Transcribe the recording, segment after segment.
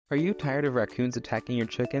Are you tired of raccoons attacking your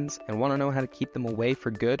chickens and want to know how to keep them away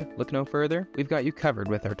for good? Look no further. We've got you covered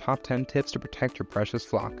with our top 10 tips to protect your precious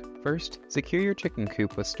flock. First, secure your chicken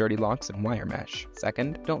coop with sturdy locks and wire mesh.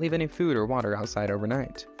 Second, don't leave any food or water outside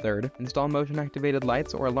overnight. Third, install motion-activated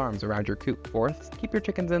lights or alarms around your coop. Fourth, keep your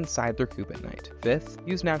chickens inside their coop at night. Fifth,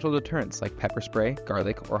 use natural deterrents like pepper spray,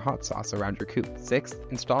 garlic, or hot sauce around your coop. Sixth,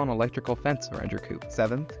 install an electrical fence around your coop.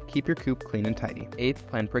 Seventh, keep your coop clean and tidy. Eighth,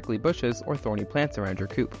 plant prickly bushes or thorny plants around your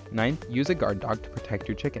coop. Ninth, use a guard dog to protect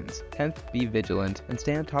your chickens. 10th, be vigilant and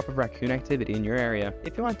stay on top of raccoon activity in your area.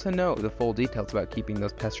 If you want to know the full details about keeping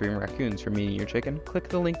those pestering raccoons from eating your chicken, click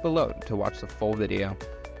the link below to watch the full video.